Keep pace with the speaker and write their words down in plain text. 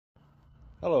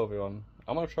Hello everyone,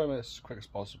 I'm going to try and make this as quick as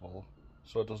possible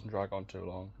so it doesn't drag on too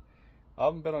long. I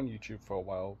haven't been on YouTube for a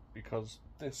while because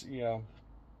this ear,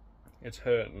 it's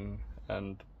hurting,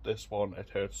 and this one, it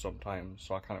hurts sometimes,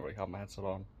 so I can't really have my headset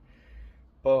on.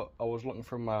 But I was looking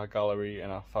through my gallery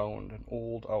and I found an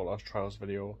old Outlast Trials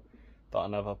video that I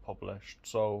never published,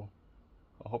 so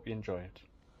I hope you enjoy it.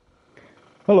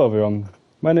 Hello everyone,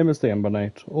 my name is the Ember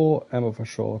Knight, or Ember for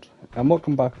short, and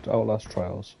welcome back to Outlast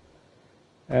Trials.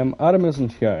 Adam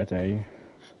isn't here today.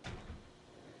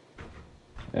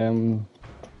 I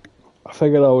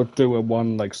figured I would do a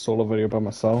one solo video by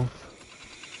myself.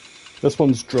 This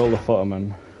one's Drill the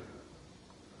Futterman.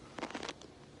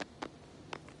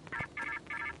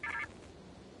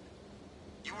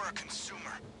 You are a consumer.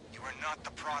 You are not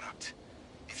the product.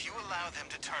 If you allow them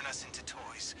to turn us into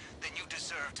toys, then you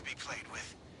deserve to be played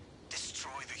with. Destroy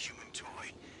the human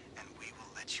toy, and we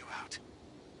will let you out.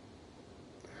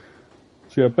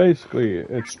 So yeah, basically,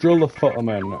 it's Drill the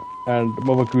Futterman, and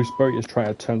Mother Gooseberry is trying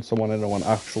to turn someone into an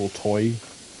actual toy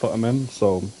Futterman,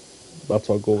 so that's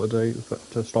our goal today,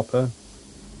 to stop her.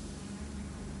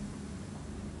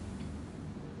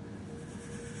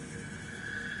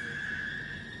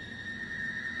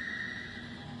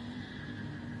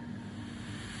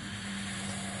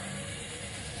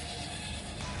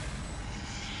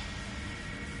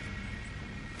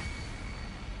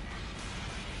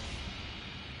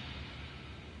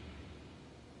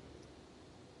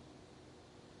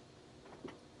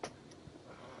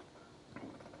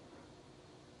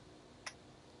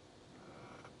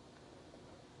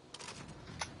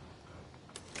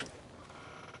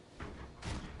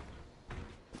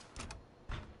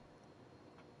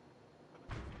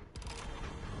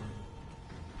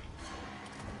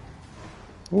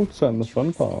 Oh, it's in the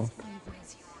fun part.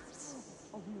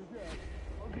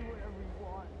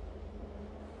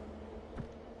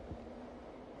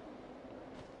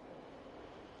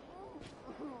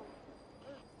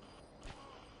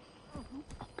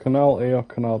 Canal A or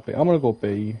Canal B? I'm gonna go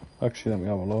B. Actually, let me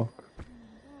have a look.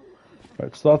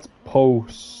 Right, so that's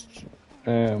post.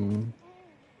 I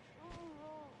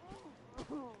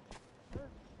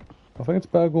think it's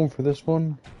better going for this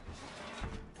one.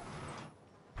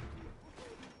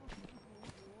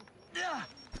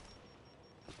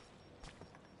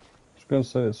 I was gonna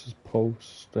say this is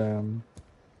post. End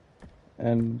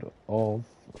of.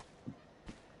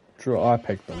 I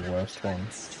picked the worst one.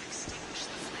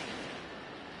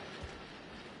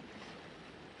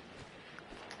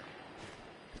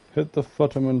 Hit the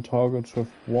Futterman targets with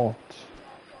what?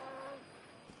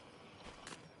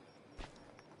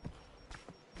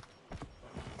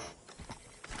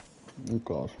 Oh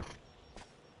god.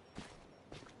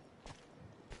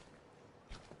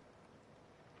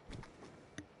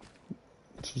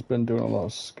 She's been doing a lot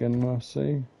of skin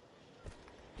mercy.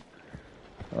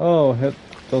 Oh, hit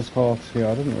does half here.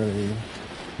 I didn't really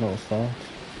notice that.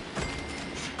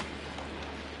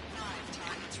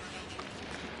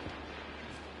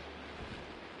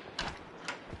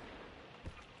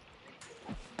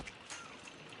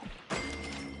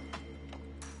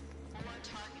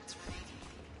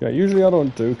 Yeah, usually I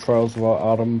don't do trials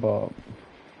without Adam, but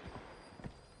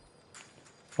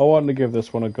I wanted to give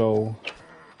this one a go.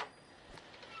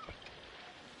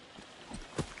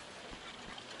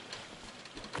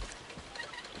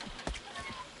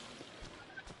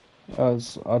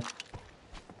 As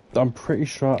I'm pretty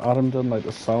sure Adam didn't like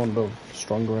the sound of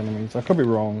stronger enemies. I could be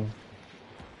wrong.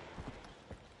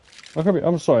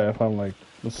 I'm sorry if I'm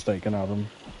mistaken, Adam.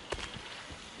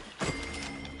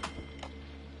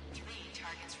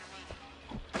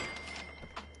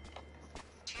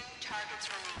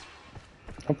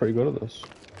 I'm pretty good at this.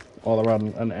 All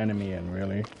around an enemy in,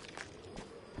 really.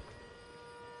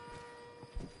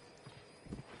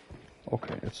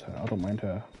 Okay, it's her. I don't mind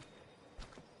her.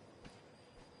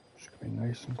 She can be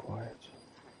nice and quiet.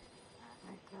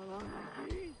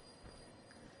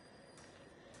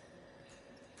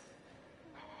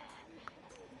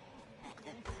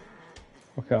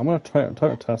 Okay, I'm gonna try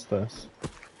to test this.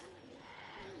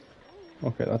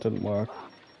 Okay, that didn't work.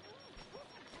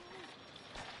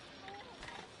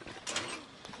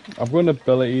 I've got an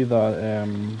ability that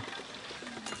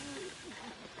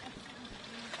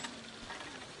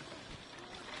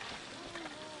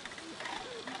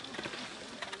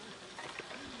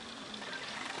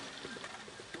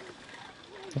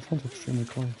that sounds extremely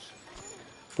close.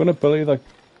 I've got an ability that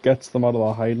gets them out of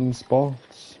their hiding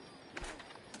spots.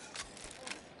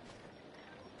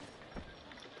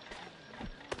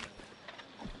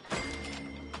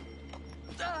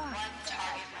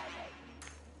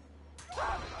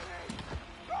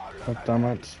 God damn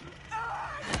it.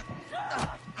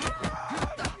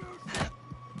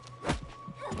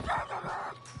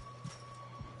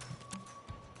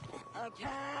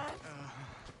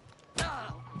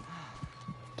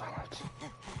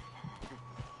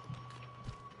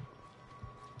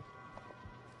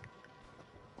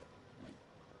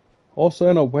 Also,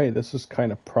 in a way, this is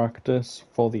kind of practice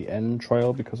for the end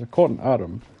trial because according to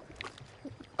Adam,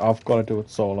 I've got to do it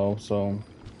solo, so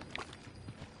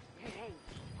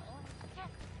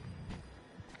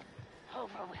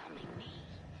Overwhelming me.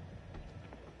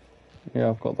 yeah,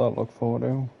 I've got that to look forward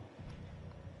to.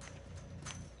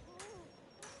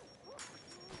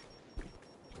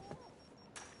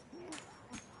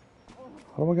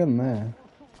 How do I get in there?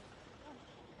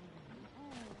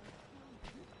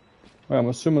 Wait, I'm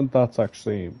assuming that's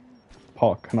actually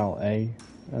part Canal A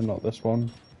and not this one.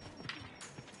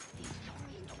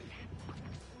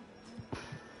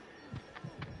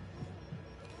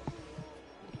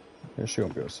 Yeah, she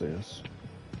won't be able to see us.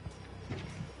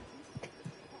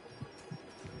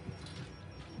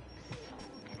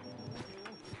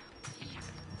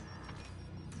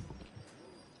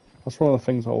 That's one of the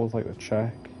things I always like to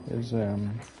check is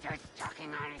Starts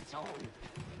talking on its own.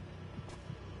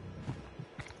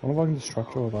 I wonder if I can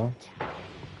distract her with that.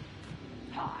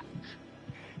 Talk.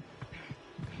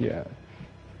 Yeah.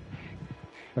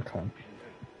 I can.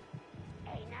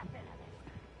 Ain't nothing of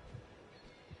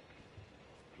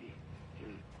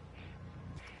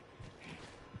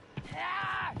it.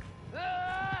 Ah!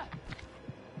 Ah!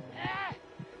 Ah!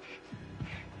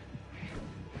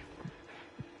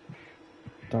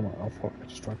 Damn it, I'll fucking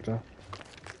distract her.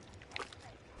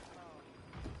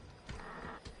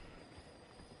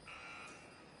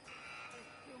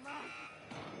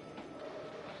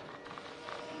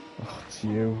 Oh, it's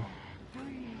you.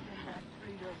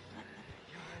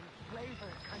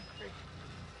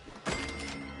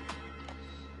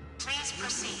 Please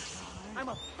proceed. I'm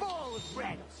a full of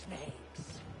red snakes.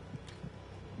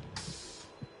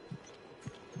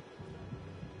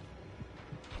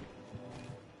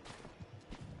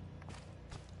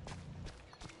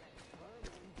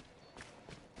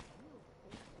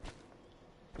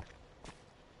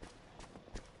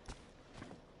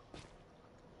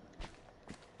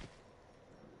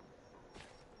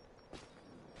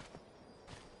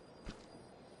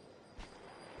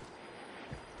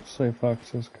 Safe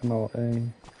access, Canal A.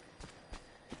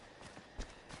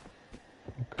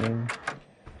 Okay.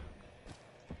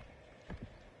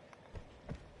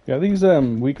 Yeah, these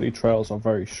weekly trails are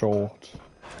very short.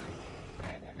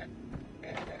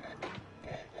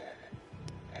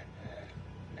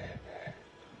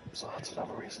 So that's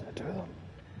another reason to do them.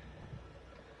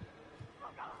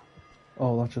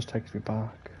 Oh, that just takes me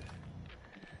back.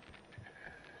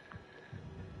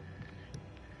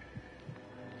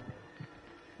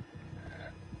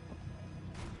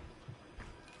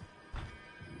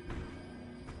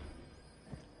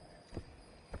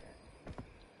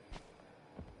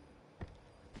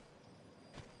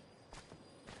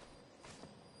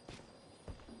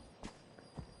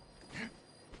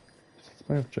 That's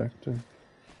my objective.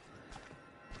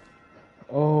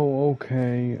 Oh,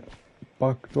 okay.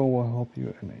 Backdoor will help you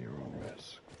at your own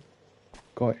risk.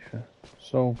 Got ya.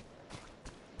 So,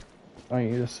 I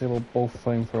need to disable both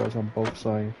flamethrowers on both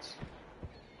sides.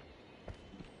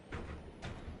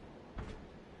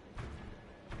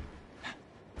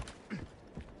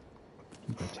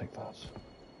 I'm gonna take that.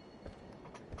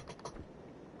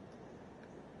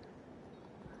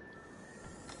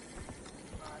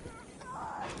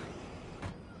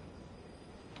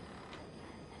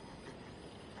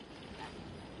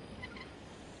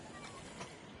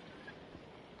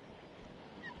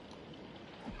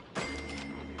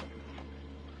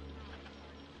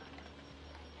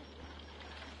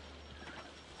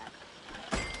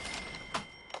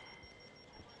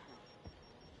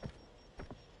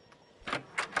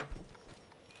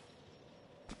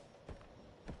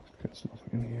 There's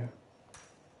nothing in here.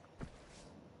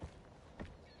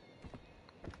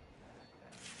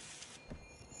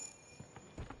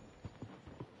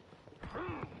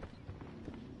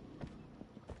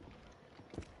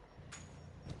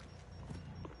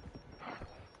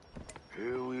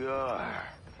 Here we are.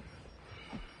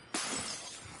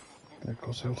 There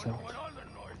goes outside.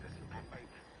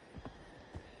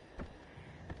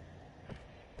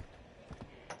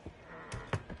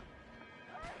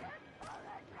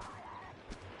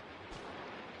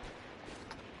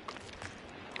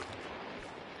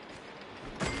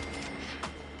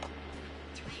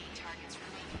 Three targets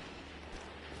remaining.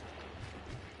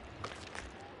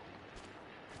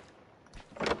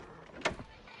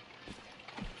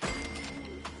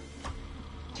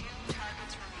 Two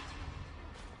targets remaining.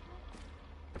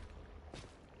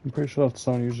 I'm pretty sure that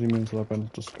sound usually means that I've been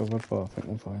discovered, but I think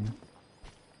I'm fine.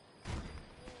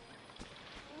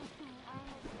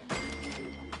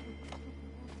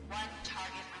 One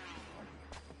target remaining.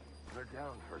 They're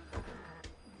down for a second.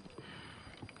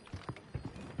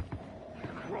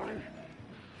 Ronnie,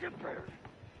 give there.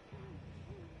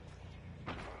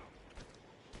 I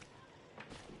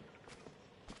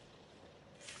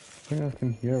think I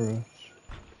can hear it.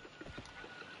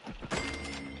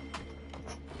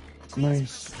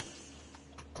 Nice.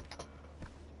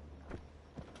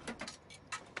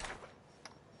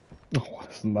 Oh,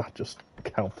 isn't that just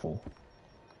helpful?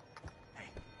 Hey,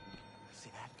 see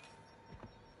that?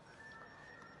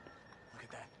 Look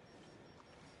at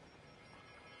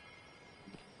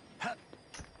that.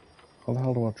 How the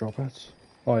hell do I drop it?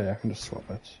 Oh yeah, I can just swap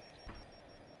it.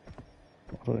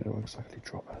 I don't know exactly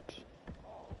drop it.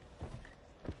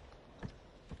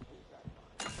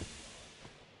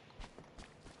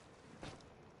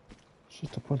 It's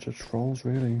just a bunch of trolls,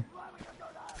 really.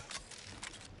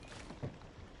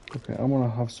 Okay, I'm gonna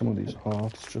have some of these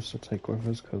hearts just to take with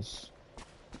us, because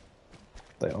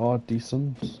they are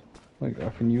decent. Like, I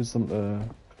can use them to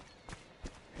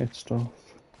hit stuff.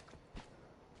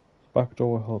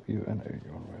 Backdoor will help you enter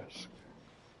your own risk.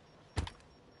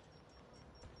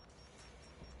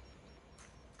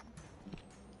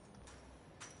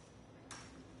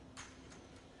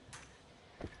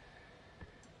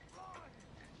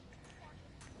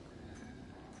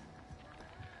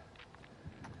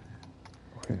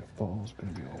 Okay, a bottle's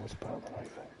gonna be always better than I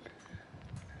think.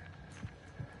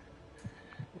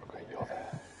 Okay, you're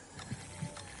there.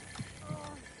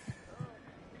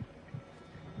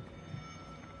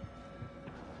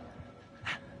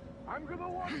 I'm gonna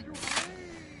watch you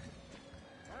bleed,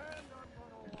 and I'm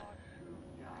gonna watch you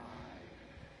die.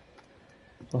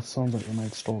 That sounds like the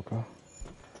Night Stalker.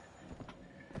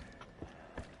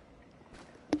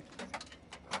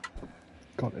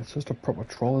 God, it's just a proper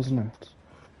troll, isn't it?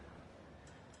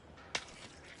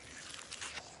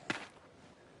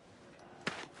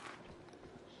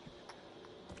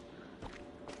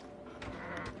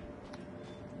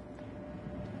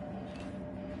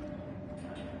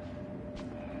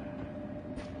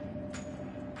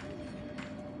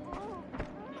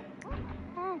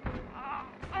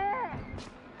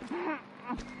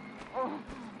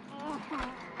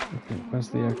 Okay, where's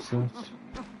the exit?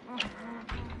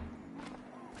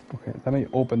 Okay, let me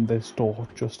open this door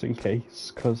just in case,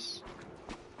 because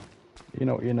you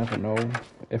know, you never know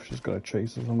if she's gonna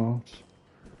chase us or not.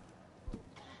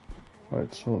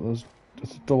 Right, so there's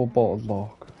a double bolted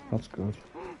lock. That's good.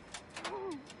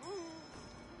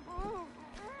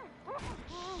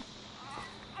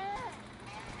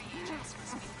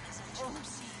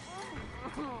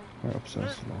 Right,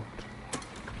 upstairs is locked.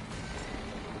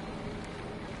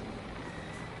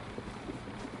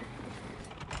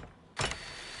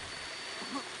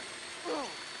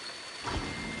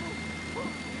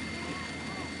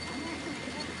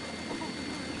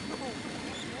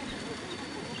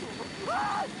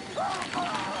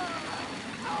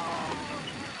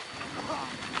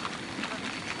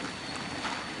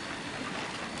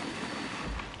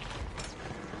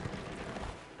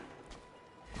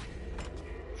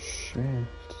 Shit.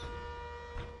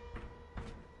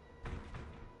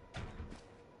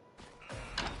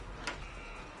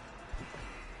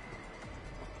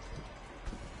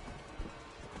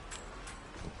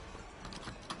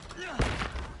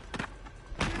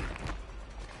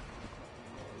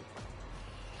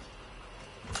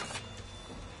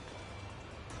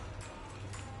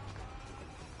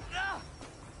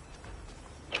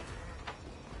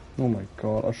 Oh my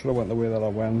god, I should have went the way that I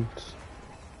went.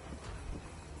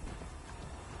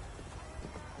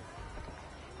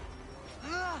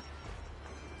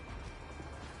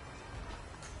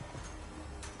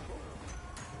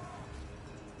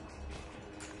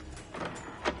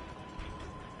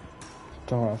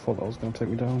 Damn it, I thought that was going to take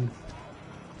me down.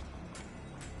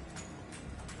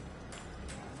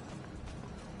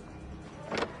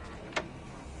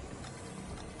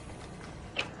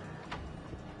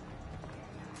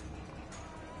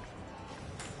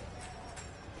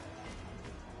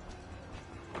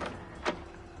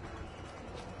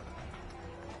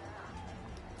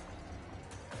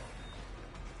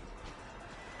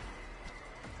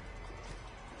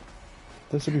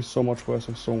 This would be so much worse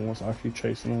if someone was actually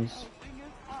chasing us.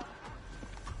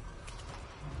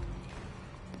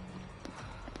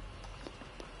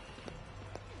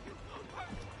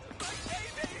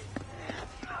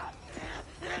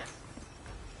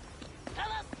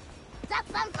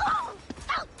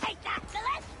 Don't take that,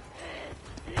 Phyllis!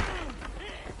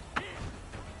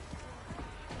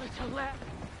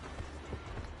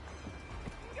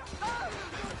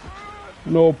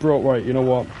 No, bro, right, you know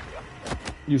what?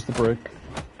 Use the brake.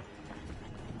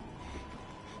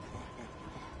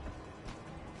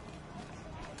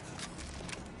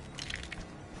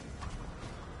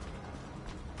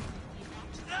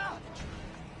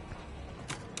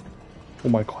 Oh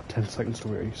my god, 10 seconds to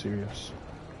wait, are you serious?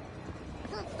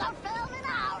 Start filming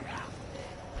out!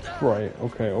 Right,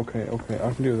 okay,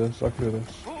 I can do this,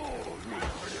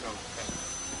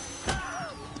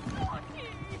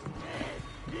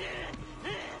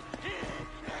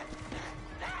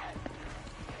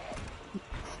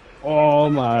 Oh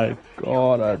my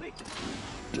god, I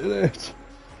did it!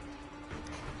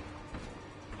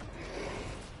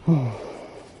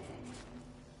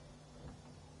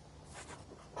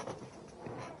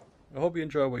 I hope you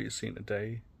enjoy what you've seen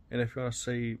today, and if you want to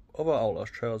see other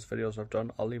Outlast Trails videos I've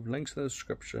done, I'll leave links in the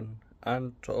description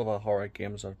and to other horror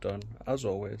games I've done, as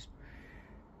always.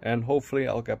 And hopefully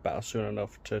I'll get better soon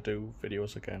enough to do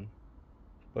videos again.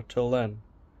 But till then,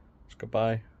 it's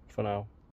goodbye for now.